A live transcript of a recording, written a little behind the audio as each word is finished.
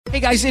Hey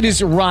guys, it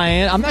is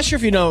Ryan. I'm not sure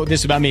if you know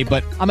this about me,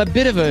 but I'm a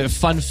bit of a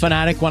fun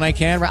fanatic when I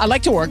can. I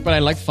like to work, but I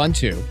like fun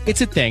too.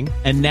 It's a thing.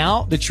 And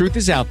now the truth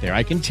is out there.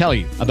 I can tell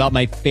you about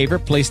my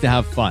favorite place to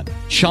have fun.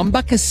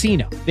 Chumba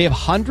Casino. They have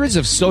hundreds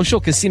of social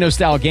casino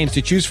style games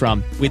to choose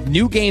from with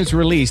new games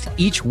released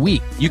each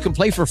week. You can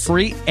play for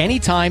free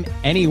anytime,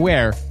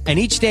 anywhere. And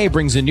each day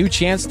brings a new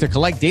chance to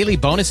collect daily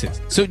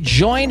bonuses. So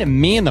join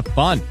me in the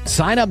fun.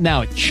 Sign up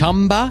now at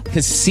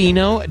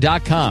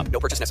ChumbaCasino.com. No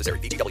purchase necessary.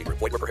 VGW.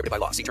 Void where prohibited by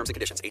law. See terms and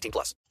conditions.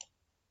 18+.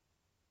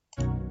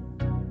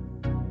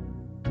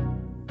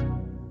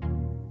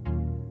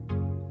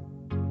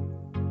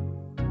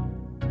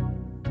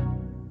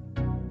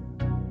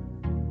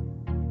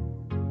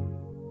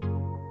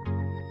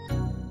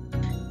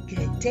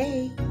 Good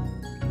day.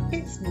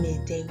 It's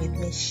Midday with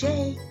Miss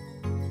Shay,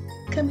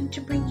 coming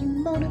to bring you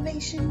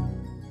motivation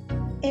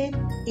and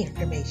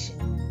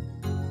information.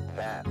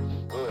 That's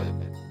good.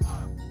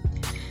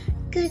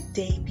 Good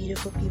day,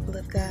 beautiful people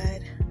of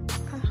God.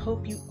 I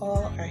hope you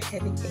all are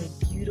having a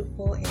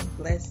beautiful and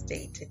blessed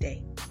day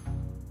today.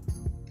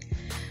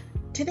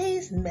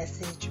 Today's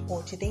message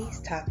or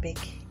today's topic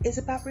is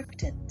about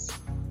repentance.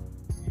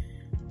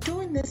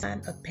 During this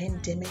time of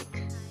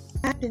pandemic,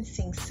 I've been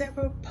seeing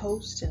several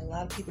posts and a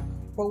lot of people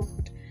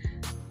quote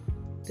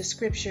the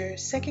scripture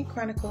 2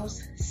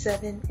 Chronicles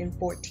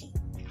 7:14.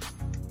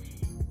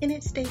 And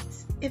it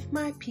states, "If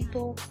my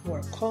people who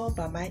are called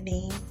by my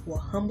name will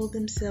humble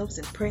themselves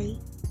and pray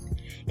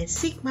and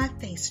seek my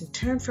face and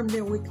turn from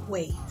their wicked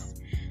ways,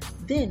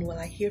 then will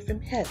I hear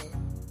from heaven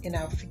and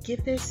I will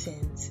forgive their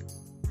sins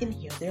and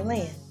heal their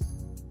land."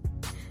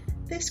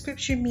 This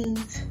scripture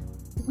means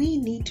we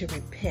need to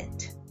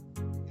repent.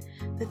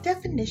 The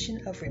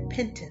definition of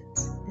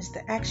repentance is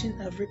the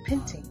action of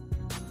repenting,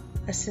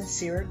 a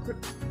sincere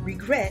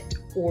regret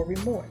or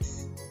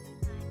remorse.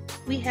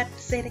 We have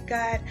to say to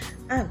God,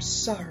 "I'm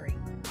sorry,"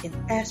 and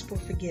ask for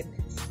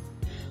forgiveness.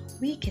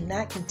 We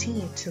cannot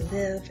continue to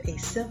live a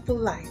sinful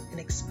life and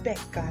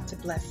expect God to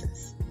bless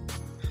us.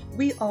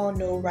 We all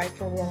know right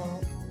from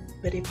wrong,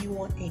 but if you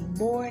want a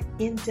more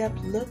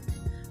in-depth look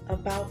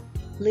about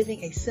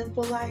living a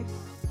sinful life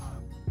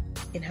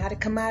and how to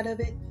come out of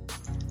it,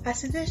 I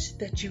suggest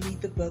that you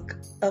read the book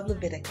of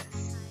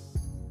Leviticus.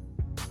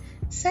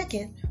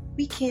 Second,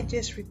 we can't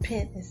just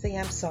repent and say,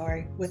 "I'm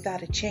sorry,"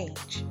 without a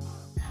change.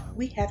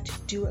 We have to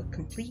do a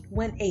complete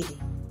 180,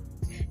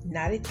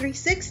 not a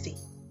 360,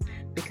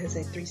 because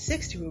a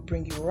 360 will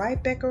bring you right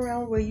back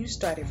around where you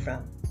started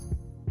from.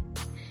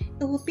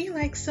 It will be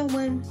like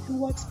someone who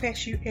walks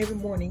past you every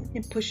morning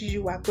and pushes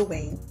you out the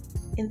way,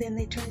 and then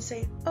they turn and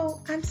say,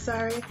 "Oh, I'm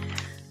sorry.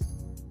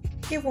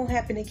 It won't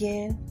happen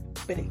again."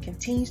 But it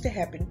continues to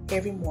happen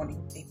every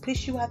morning. They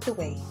push you out the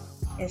way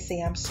and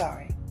say, "I'm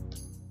sorry."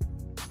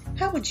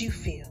 How would you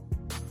feel?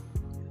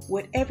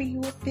 Whatever you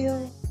would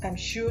feel, I'm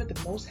sure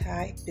the Most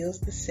High feels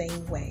the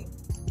same way.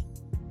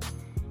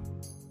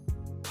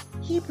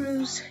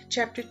 Hebrews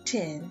chapter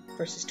 10,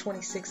 verses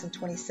 26 and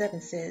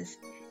 27 says,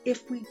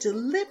 "If we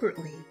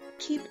deliberately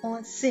keep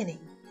on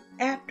sinning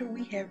after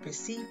we have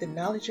received the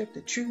knowledge of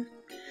the truth,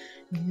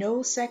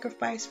 no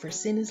sacrifice for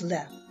sin is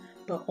left,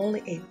 but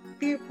only a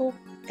fearful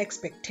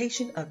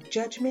expectation of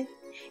judgment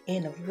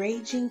and of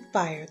raging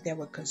fire that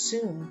will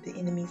consume the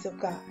enemies of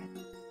God."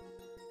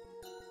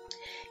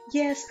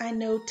 Yes, I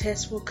know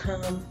tests will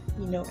come,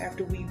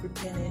 after we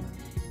repented.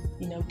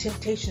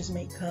 Temptations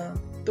may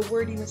come. The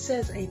word even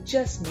says a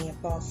just man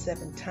falls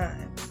 7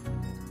 times,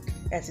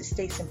 as it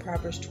states in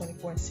Proverbs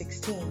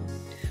 24:16.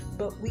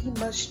 But we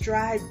must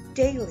strive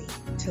daily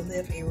to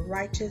live a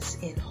righteous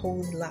and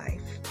holy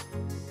life.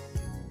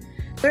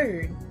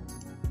 Third,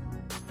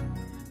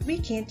 we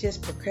can't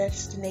just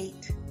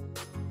procrastinate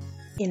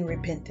in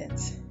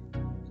repentance.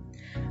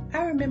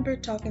 I remember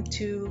talking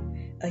to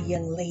a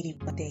young lady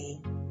one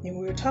day, and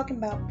we were talking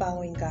about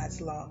following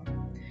God's law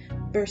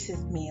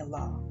versus man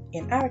law.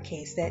 In our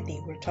case that day,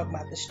 we were talking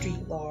about the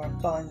street law, or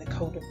following the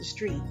code of the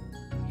street.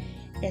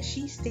 And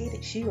she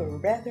stated she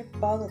would rather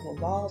follow the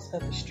laws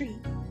of the street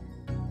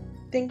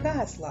than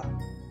God's law.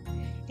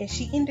 And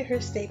she ended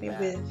her statement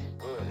with,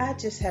 "I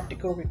just have to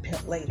go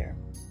repent later."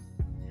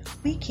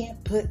 We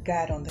can't put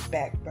God on the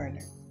back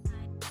burner.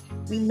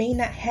 We may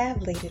not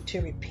have later to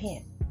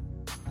repent.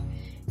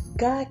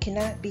 God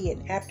cannot be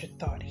an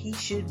afterthought. He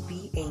should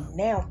be a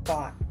now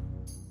thought.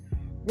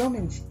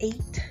 Romans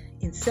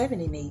 8:7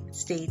 and 8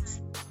 states,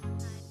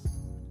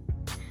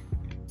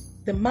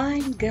 "The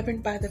mind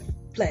governed by the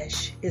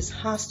flesh is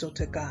hostile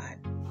to God.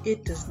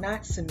 It does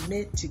not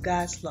submit to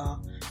God's law,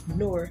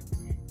 nor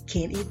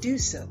can it do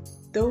so.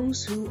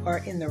 Those who are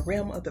in the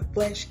realm of the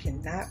flesh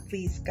cannot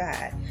please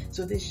God."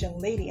 So this young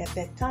lady at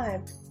that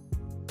time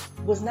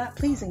was not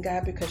pleasing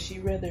God because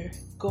she'd rather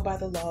go by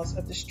the laws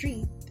of the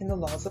street than the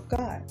laws of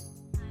God.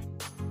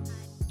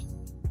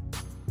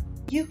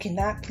 You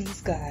cannot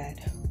please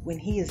God when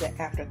He is an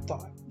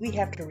afterthought. We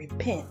have to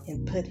repent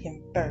and put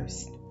Him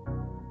first.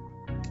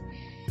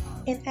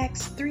 In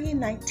Acts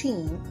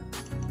 3:19,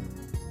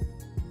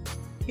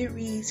 it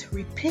reads,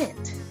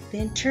 "Repent,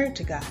 then turn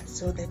to God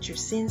so that your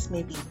sins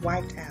may be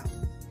wiped out,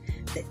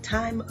 that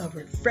time of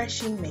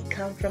refreshing may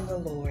come from the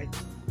Lord.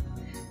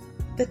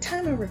 The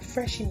time of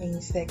refreshing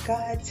means that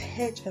God's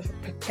hedge of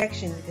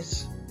protection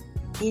is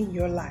in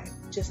your life.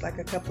 Just like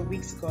a couple of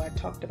weeks ago, I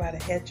talked about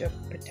a hedge of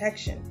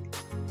protection.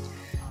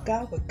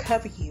 God will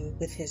cover you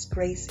with His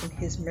grace and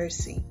His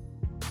mercy.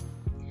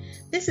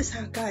 This is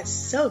how God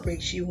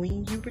celebrates you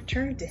when you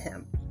return to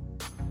Him.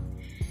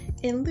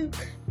 In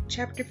Luke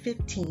chapter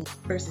 15,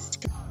 verses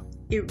 10,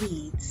 it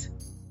reads,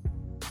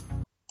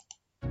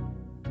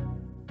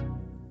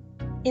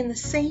 "In the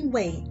same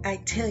way, I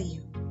tell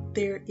you,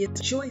 there is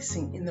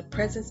rejoicing in the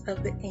presence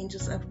of the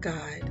angels of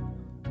God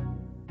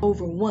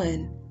over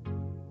one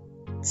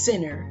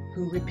sinner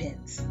who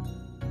repents."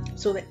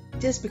 So that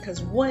just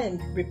because one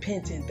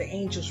repented, the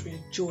angels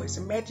rejoice.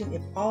 Imagine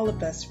if all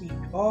of us, we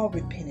all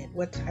repented,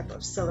 what type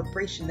of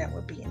celebration that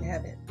would be in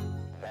heaven.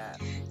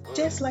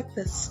 Just like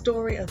the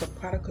story of the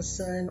prodigal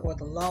son or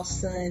the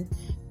lost son,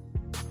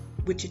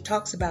 which it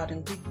talks about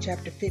in Luke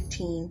chapter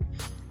 15,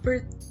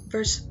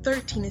 verse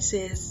 13, it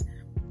says,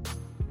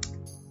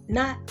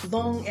 "Not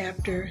long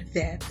after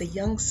that, the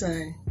young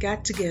son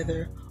got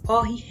together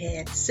all he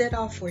had, set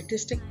off for a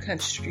distant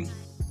country,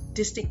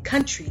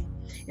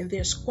 and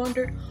there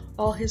squandered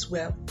all his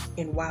wealth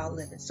in wild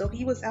living." So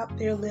he was out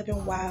there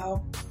living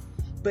wild,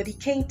 but he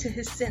came to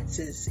his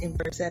senses in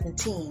verse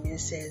 17. It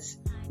says,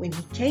 when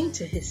he came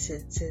to his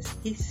senses,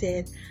 he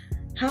said,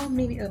 "How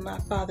many of my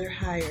father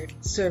hired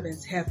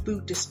servants have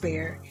food to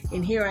spare,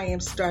 and here I am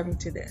starving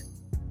to death?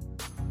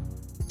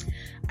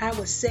 I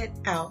will set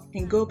out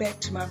and go back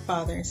to my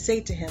father and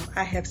say to him,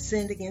 I have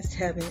sinned against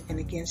heaven and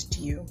against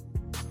you."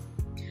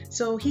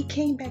 So he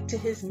came back to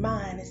his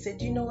mind and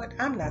said, you know what?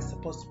 I'm not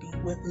supposed to be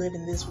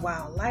living this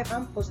wild life.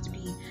 I'm supposed to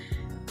be,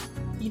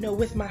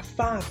 with my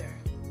father.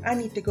 I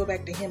need to go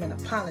back to him and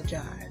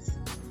apologize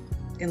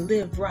and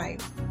live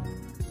right.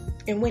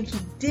 And when he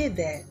did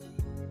that,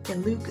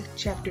 in Luke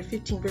chapter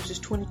 15, verses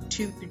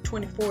 22 through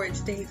 24, it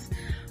states,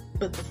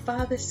 "But the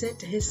father said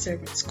to his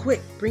servants,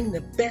 'Quick, bring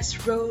the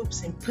best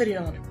robes and put it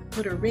on him.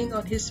 Put a ring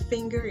on his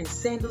finger and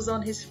sandals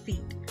on his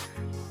feet.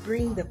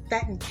 Bring the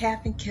fattened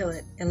calf and kill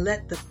it, and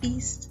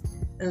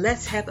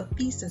let's have a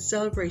feast and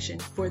celebration.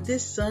 For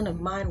this son of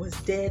mine was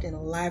dead and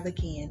alive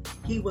again.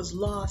 He was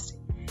lost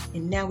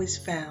and now is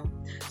found.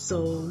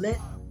 So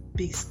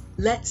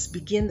let's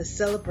begin the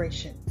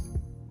celebration.'"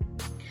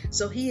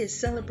 So he is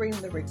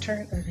celebrating the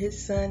return of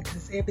his son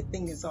because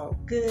everything is all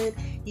good.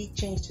 He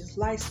changed his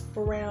life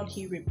around.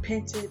 He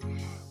repented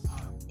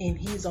and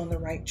he's on the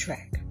right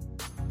track.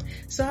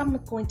 So I'm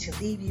going to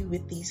leave you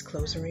with these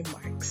closing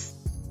remarks.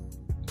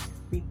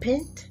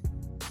 Repent,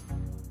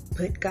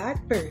 put God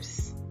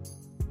first,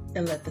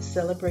 and let the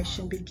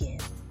celebration begin.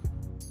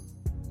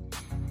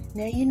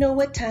 Now you know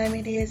what time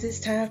it is. It's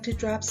time to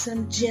drop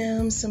some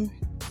gems,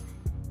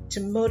 to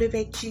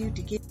motivate you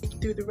to get you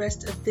through the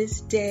rest of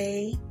this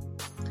day.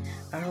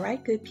 All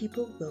right, good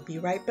people, we'll be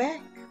right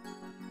back.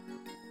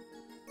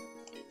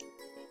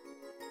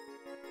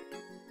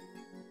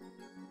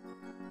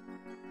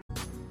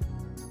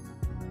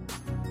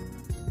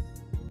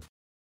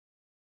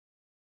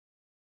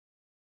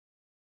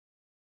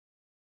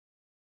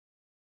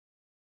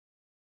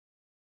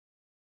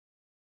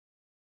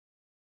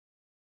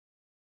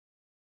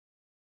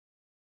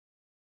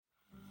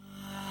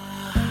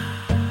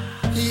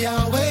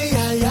 Yahweh,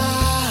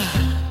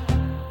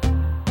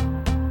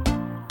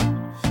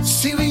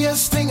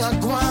 serious thing I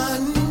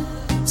gwan.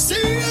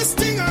 Serious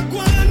thing I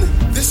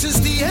gwan. This is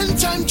the end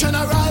time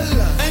general.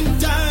 End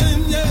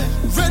time, yeah.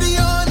 Ready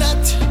or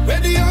not.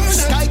 Ready or not.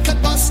 Sky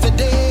cut bust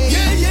today.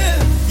 Yeah,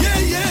 yeah, yeah,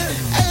 yeah.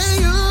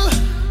 Hey you,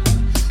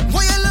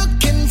 what you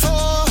looking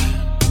for?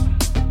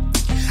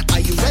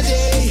 Are you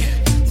ready?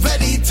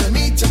 Ready to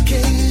meet your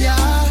king?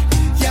 Yeah,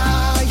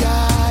 yeah,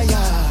 yeah,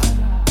 yeah.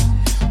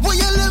 What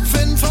you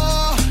living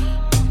for?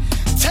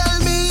 Tell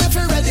me if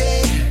you're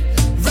ready.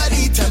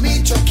 Ready to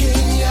meet your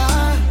king?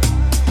 Yeah.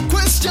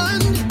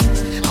 Question,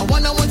 I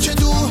wonder what you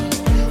do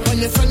when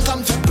your friend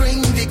come to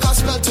bring the gospel.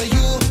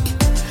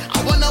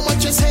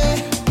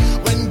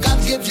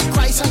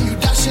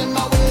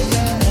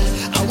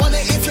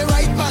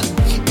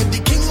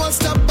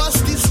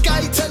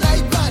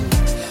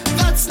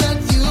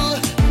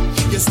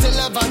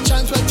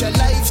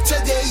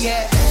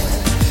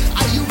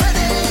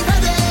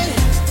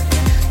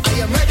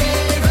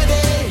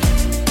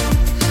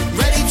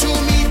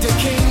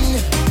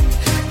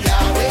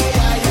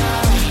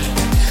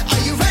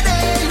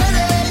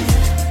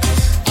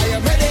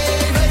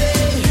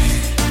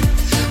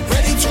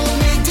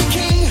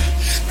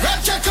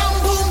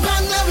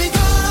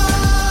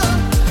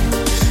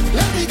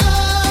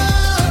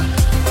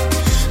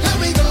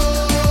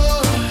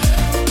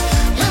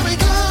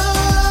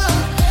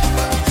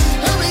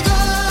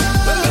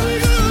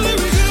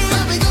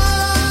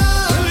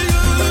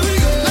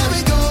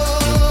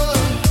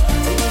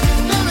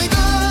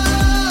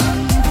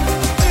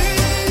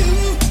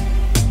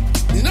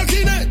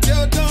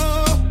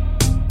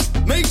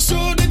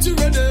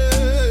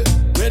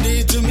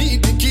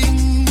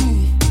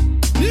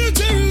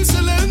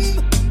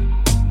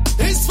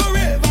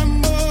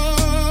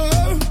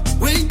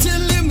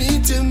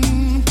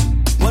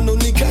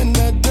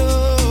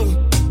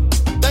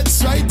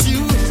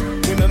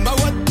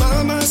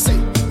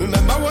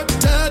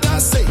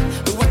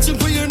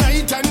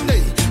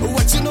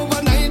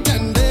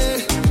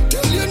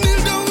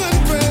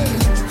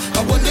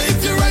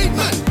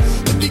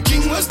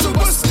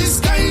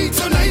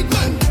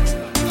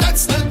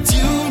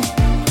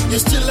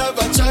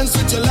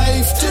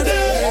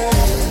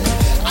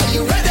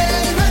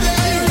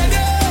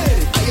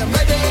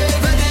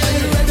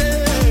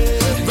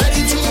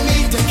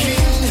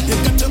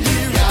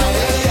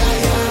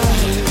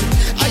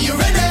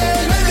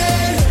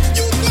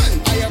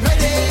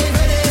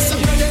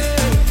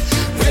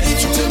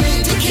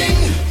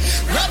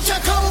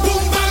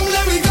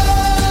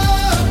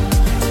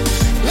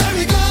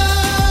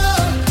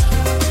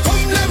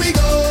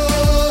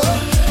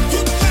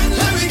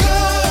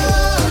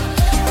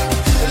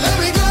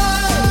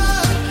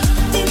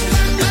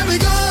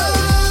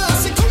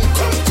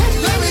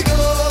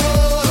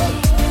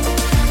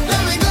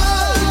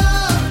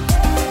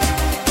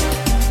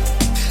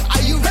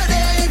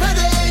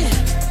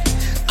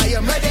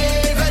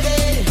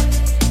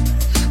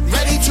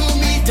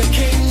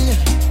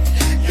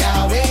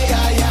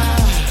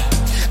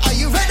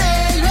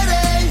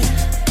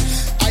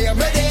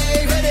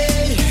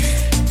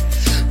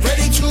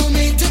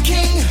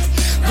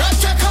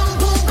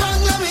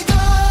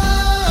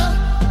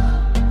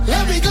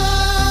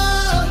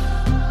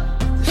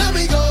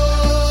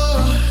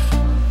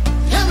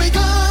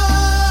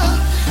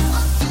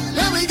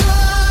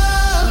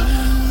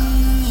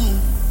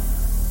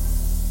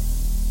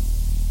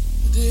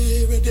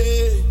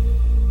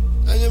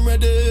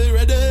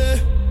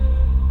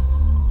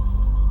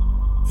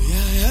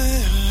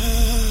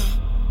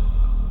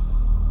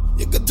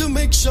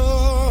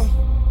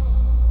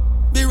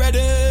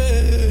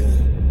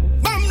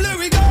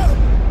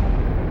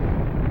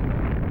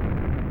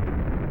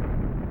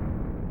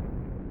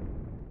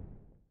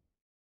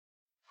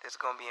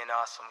 be an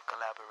awesome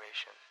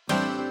collaboration.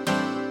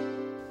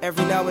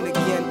 Every now and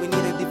again, we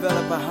need to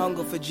develop a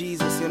hunger for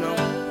Jesus, you know,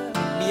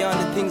 beyond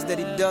the things that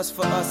he does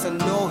for us and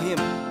know him.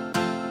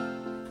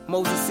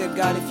 Moses said,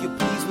 God, if you're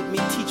pleased with me,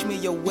 teach me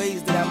your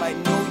ways that I might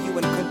know you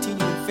and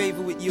continue in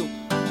favor with you.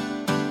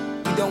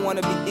 We don't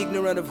want to be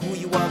ignorant of who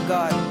you are,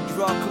 God.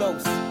 Draw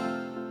close.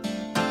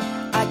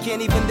 I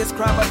can't even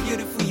describe how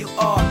beautiful you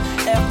are.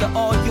 After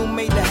all, you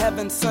made the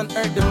heavens, sun,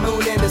 earth, the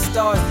moon, and the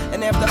stars.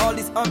 And after all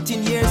these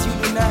umpteen years, you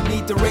do not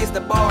need to raise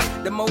the bar.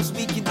 The most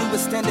we can do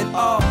is stand in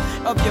awe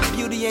of your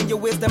beauty and your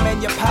wisdom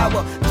and your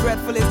power.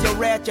 Dreadful is your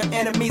wrath, your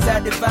enemies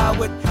are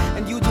devoured.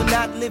 And you do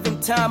not live in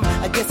time.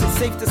 I guess it's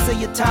safe to say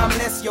you're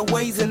timeless. Your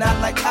ways are not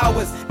like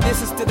ours.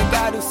 This is to the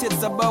God who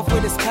sits above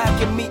where the sky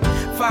can meet,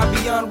 far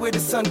beyond where the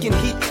sun can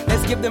heat.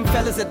 Let's give them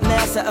fellas at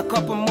NASA a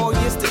couple more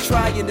years to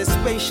try, and the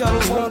space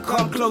shuttle won't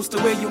come close to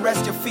where you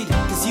rest your feet.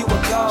 Cause you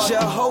are God,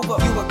 Jehovah,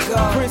 you are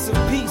God, Prince of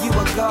Peace, you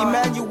are God,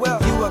 Emmanuel,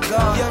 you are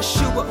God,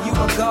 Yeshua, you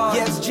are God,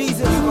 yes,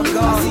 Jesus, you are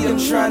God. I see them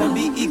trying to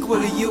be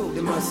equal to you.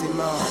 They must say,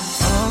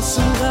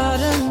 awesome God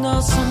and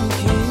awesome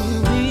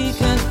King, we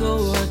can't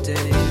go a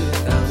day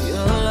without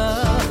your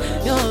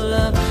love, your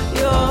love,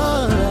 your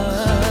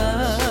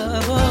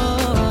love.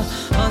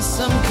 Oh,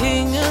 awesome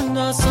King and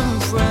awesome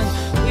friend,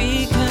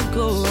 we can't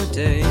go a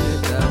day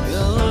without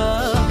your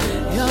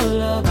love, your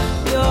love,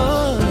 your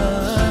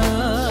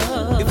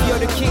love. If you're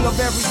the king of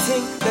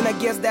everything, then I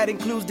guess that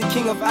includes the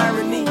king of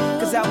irony.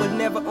 Cause I would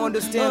never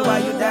understand why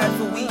you died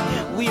for we.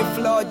 We are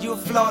flawed, you're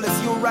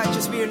flawless, you're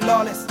righteous, we're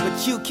lawless.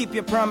 But you keep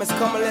your promise,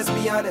 come on, let's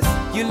be honest.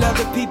 You love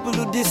the people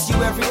who diss you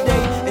every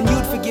day, and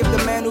you'd forgive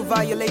the man who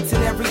violates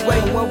in every way.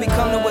 When we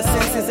come to our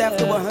senses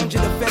after 100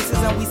 offenses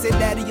and we say,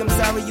 Daddy, I'm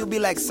sorry, you'll be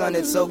like, son,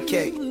 it's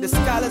okay. The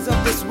scholars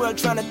of this world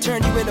trying to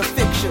turn you into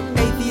fiction.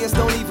 Atheists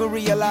don't even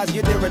realize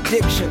you're their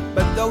addiction.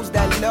 But those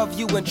that love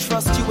you and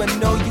trust you and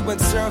know you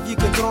and serve you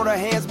can throw their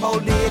hands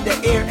boldly in the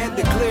air and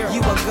declare,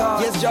 you are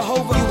God. Yes,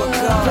 Jehovah, you are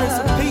God. Prince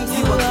of Peace,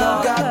 you are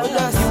God. God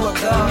with us, you are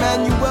God.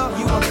 Emmanuel,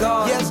 you are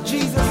God. Yes,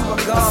 Jesus, you are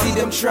God. I see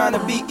them trying to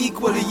be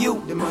equal to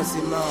you. They must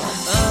say,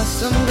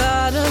 awesome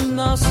God and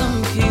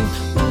awesome King,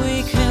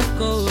 we can't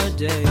go a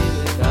day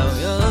without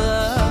your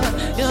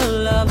love, your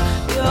love,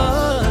 your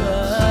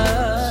love.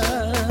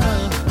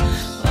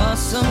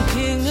 Awesome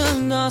King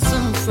and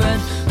awesome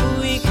friend,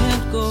 we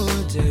can't go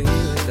a day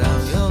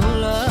without your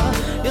love,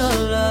 your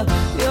love,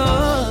 your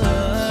love.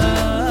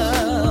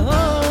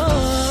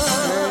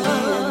 Early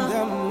in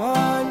the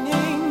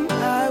morning,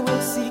 I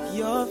will seek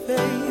your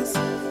face.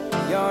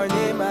 Your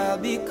name I'll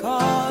be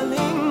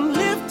calling,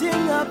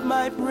 lifting up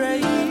my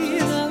praise.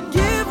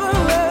 Giver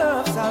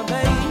of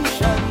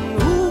salvation,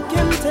 who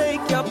can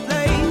take your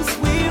place?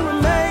 We're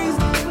amazed,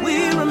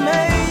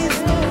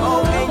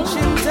 oh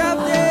ancient of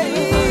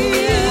days.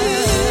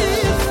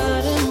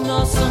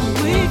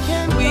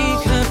 We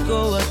can't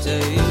go a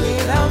day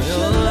without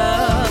your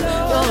love,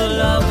 your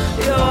love,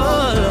 your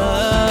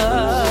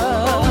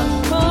love.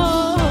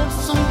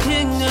 Awesome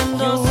King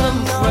and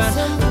awesome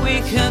friend, we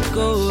can't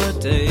go a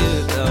day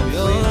without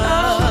your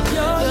love,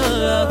 your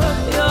love,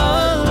 your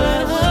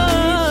love.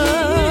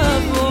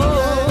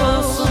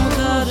 Awesome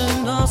God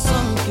and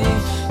awesome King,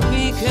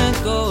 we can't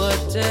go a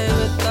day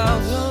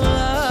without your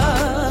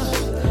love.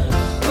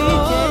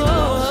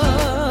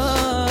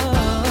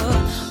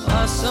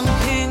 Awesome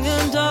King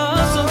and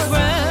awesome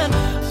friend,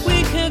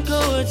 we can't go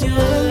a day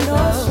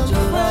without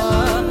your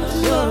love,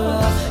 your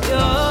love,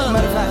 your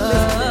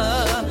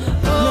love.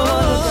 No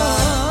other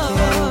God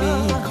can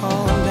be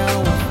called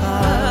down,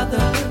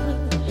 Father.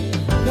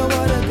 No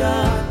other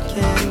God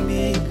can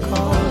be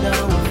called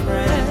down,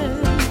 friend.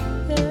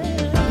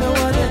 No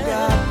other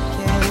God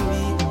can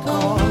be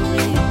called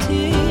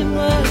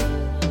Redeemer.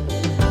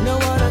 No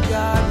other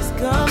God is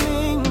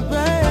coming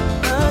back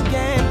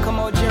again. Come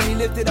on, Jerry,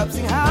 lift it up,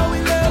 sing how we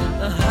love.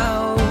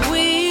 How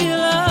we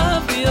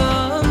love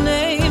your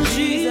name,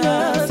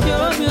 Jesus,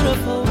 you're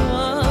beautiful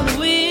one.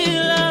 We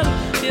love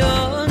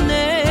your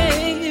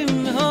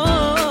name,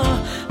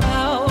 oh,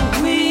 how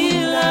we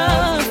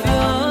love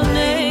your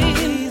name,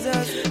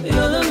 Jesus,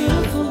 you're the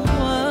beautiful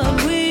one.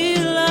 We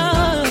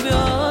love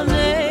your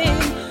name,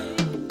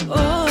 oh.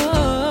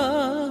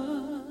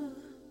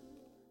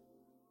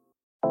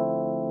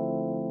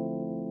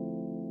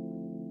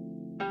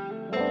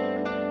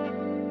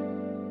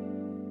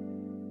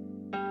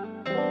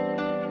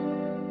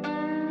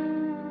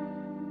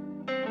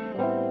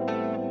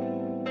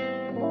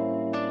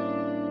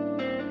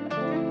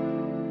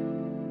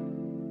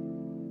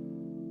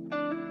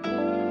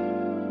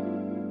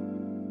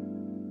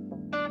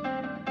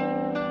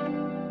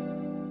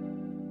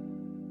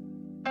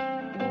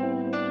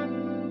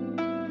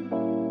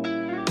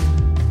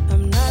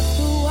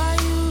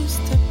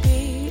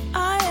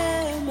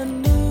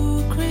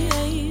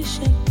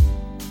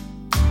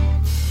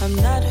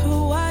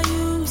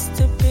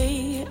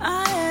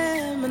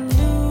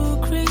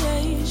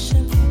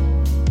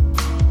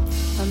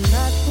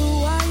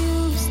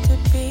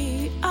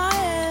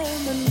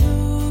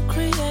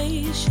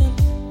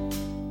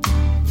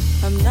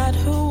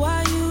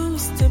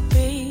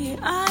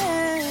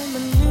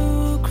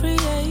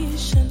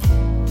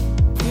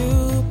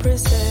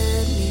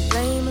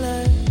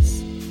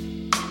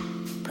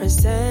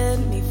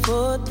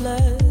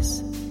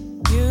 faultless.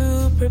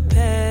 You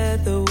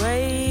prepared the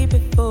way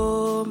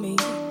before me,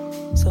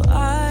 so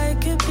I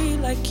could be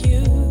like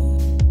you.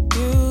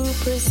 You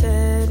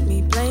present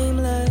me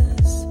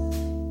blameless,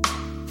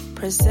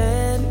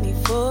 present me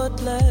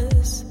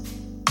faultless.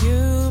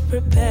 You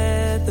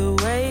prepared the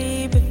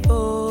way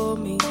before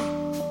me,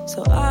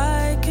 so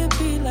I could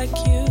be like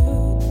you.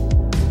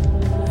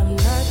 I'm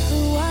not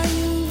who I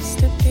used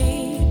to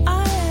be.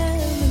 I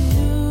am a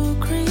new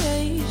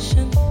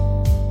creation.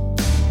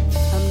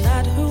 I'm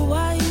not who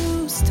I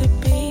used to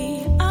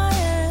be. I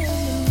am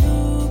a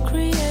new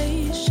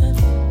creation.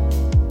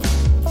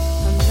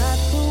 I'm not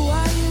who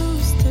I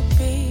used to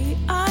be.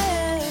 I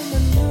am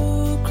a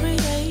new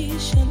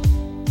creation.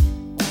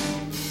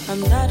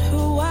 I'm not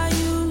who I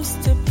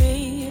used to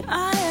be.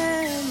 I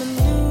am a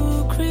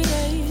new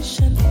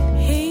creation.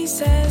 He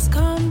says,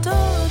 come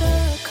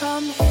daughter,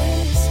 come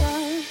here,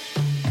 son.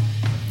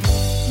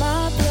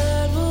 My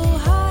blood will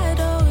hide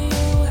all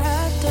you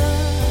have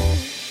done.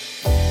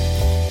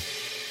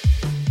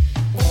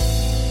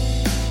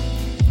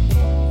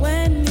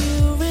 When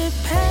you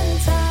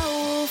repent, I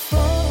will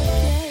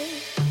forget.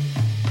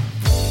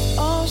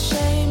 All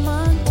shame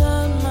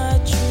undone, my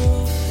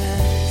truth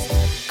has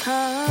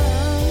come.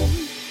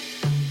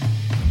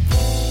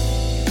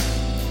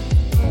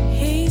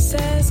 He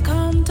says,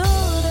 come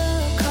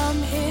daughter,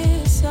 come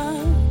here,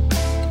 son.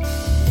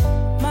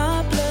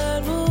 My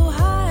blood will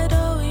hide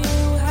all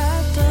you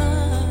have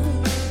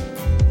done.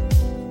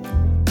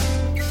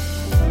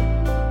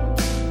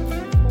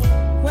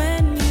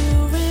 When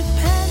you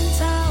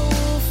repent, I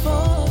will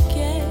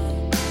forget.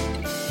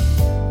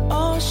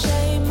 All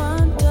shame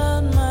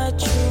undone, my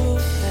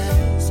truth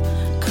has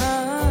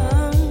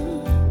come.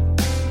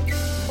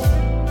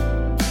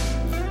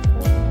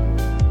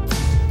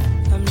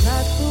 I'm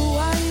not who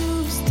I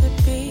used to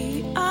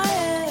be. I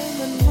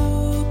am a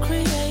new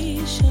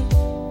creation.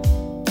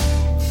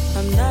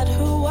 I'm not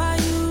who I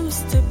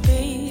used to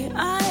be. I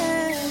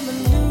am a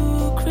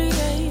new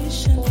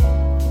creation.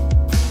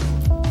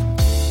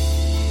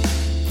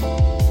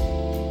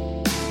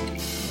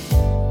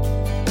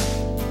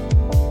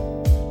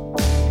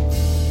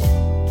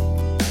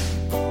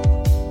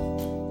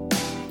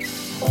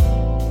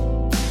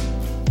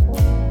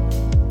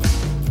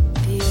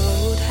 The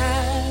old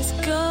has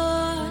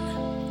gone,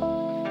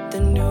 the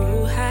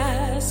new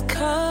has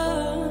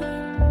come.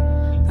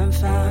 I'm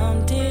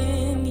found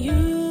in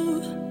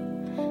you,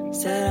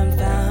 said I'm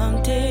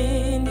found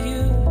in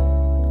you.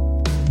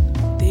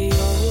 The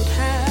old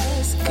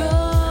has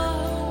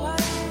gone,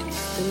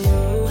 the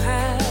new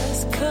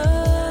has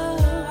come.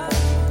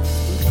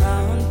 I'm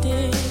found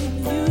in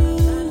you,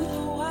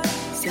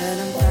 said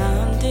I'm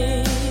found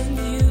in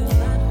you.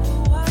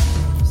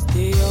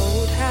 The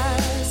old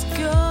has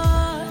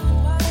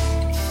gone,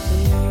 the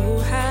new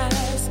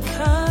has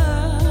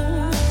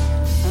come.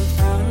 I'm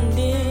found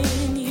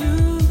in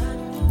you,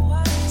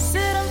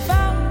 said I'm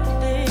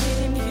found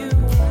in you.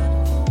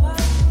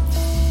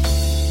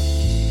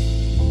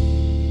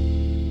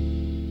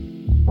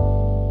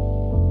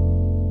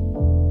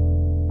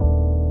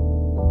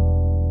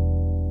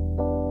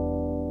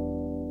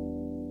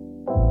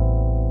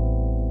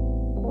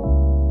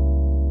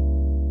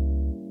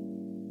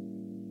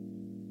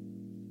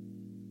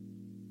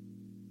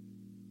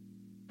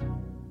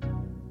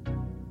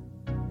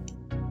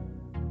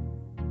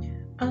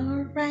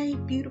 All right,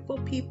 beautiful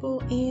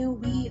people,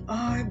 and we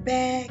are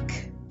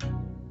back.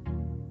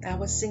 I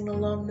was singing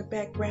along in the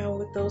background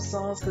with those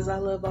songs because I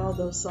love all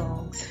those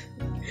songs.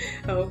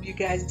 I hope you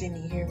guys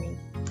didn't hear me.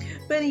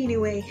 But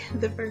anyway,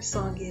 the first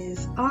song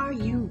is Are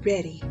You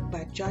Ready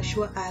by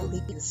Joshua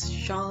Ali and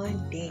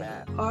Sean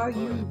Daniel. Are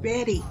you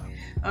ready?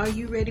 Are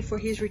you ready for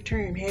his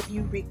return? Have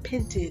you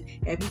repented?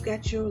 Have you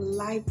got your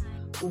life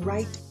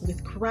right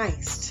with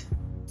Christ?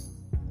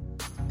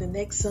 The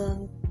next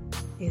song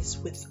is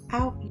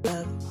Without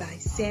Love by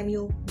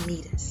Samuel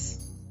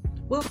Metis.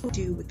 What would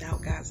we do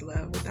without God's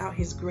love, without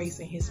his grace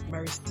and his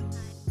mercy?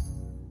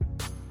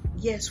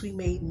 Yes, we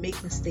may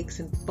make mistakes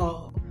and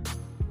fall,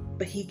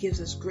 but he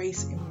gives us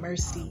grace and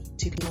mercy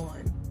to go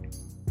on.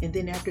 And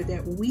then after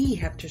that, we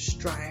have to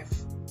strive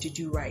to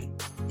do right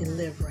and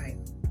live right.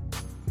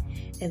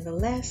 And the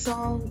last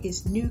song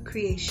is New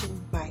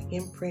Creation by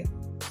Imprint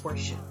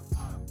Worship.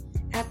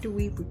 After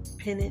we've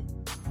repented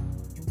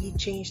and we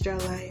changed our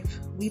life,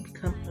 we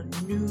become a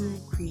new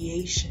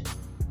creation.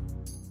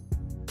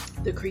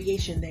 The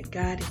creation that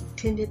God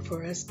intended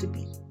for us to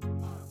be.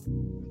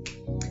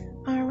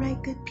 All right,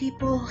 good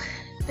people,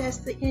 that's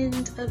the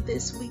end of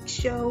this week's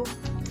show.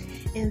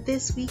 And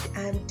this week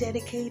I'm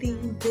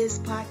dedicating this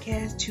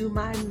podcast to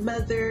my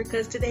mother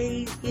because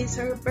today is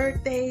her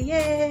birthday.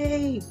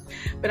 Yay!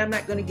 But I'm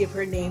not going to give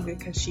her name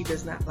because she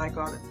does not like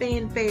all the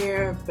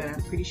fanfare, but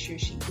I'm pretty sure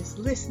she is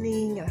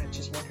listening, and I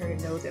just want her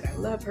to know that I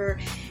love her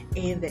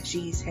and that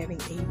she's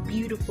having a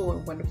beautiful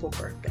and wonderful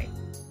birthday.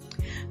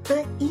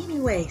 But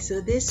anyway,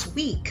 so this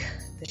week,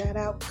 the shout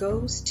out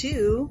goes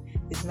to,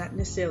 it's not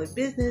necessarily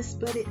business,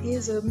 but it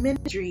is a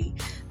ministry,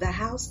 the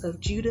House of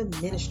Judah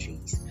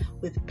Ministries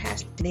with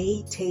Pastor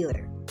Nay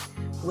Taylor.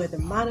 where the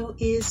motto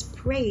is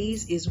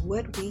praise is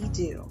what we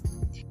do.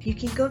 You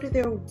can go to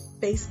their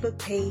Facebook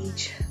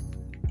page.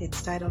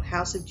 It's titled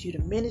House of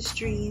Judah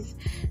Ministries.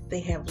 They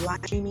have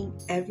live streaming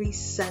every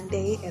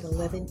Sunday at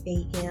 11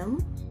 a.m.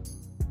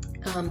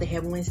 They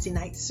have Wednesday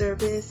night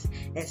service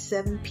at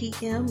 7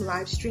 p.m.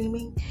 live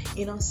streaming.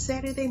 And on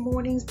Saturday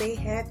mornings, they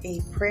have a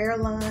prayer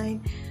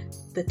line.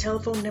 The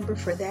telephone number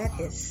for that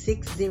is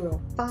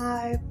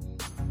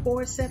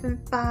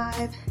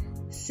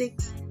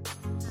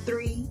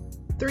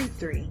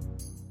 605-475-6333.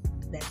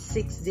 That's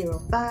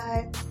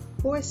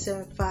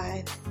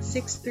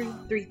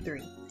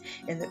 605-475-6333.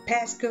 And the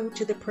passcode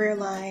to the prayer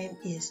line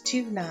is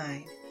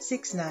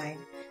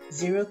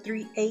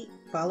 2969038,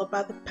 followed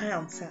by the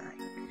pound sign.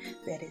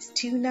 That is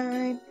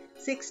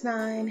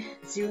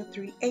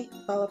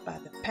 2969038, followed by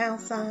the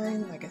pound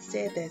sign. Like I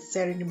said, that's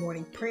Saturday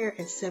morning prayer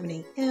at 7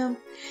 a.m.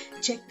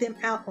 Check them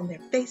out on their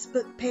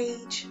Facebook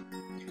page.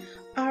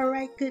 All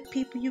right, good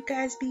people, you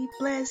guys be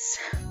blessed.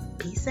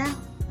 Peace out.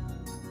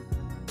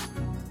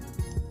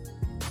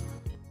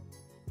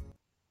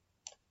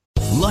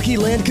 Lucky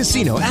Land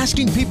Casino,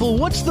 asking people,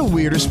 what's the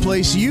weirdest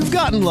place you've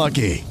gotten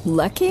lucky?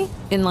 Lucky?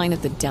 In line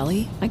at the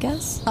deli, I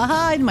guess?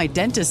 Aha, in my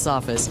dentist's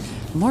office.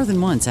 More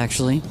than once,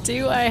 actually.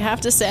 Do I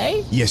have to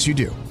say? Yes, you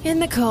do. In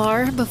the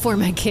car before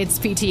my kids'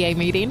 PTA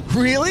meeting.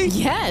 Really?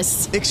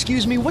 Yes.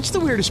 Excuse me, what's the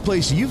weirdest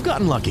place you've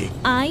gotten lucky?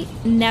 I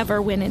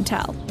never win and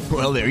tell.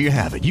 Well, there you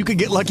have it. You can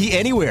get lucky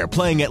anywhere,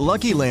 playing at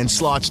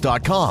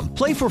LuckyLandSlots.com.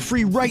 Play for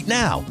free right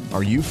now.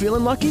 Are you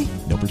feeling lucky?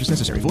 No purchase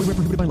necessary. Void where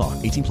prohibited by law.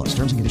 18+.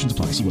 Terms and conditions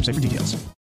apply. See website for details.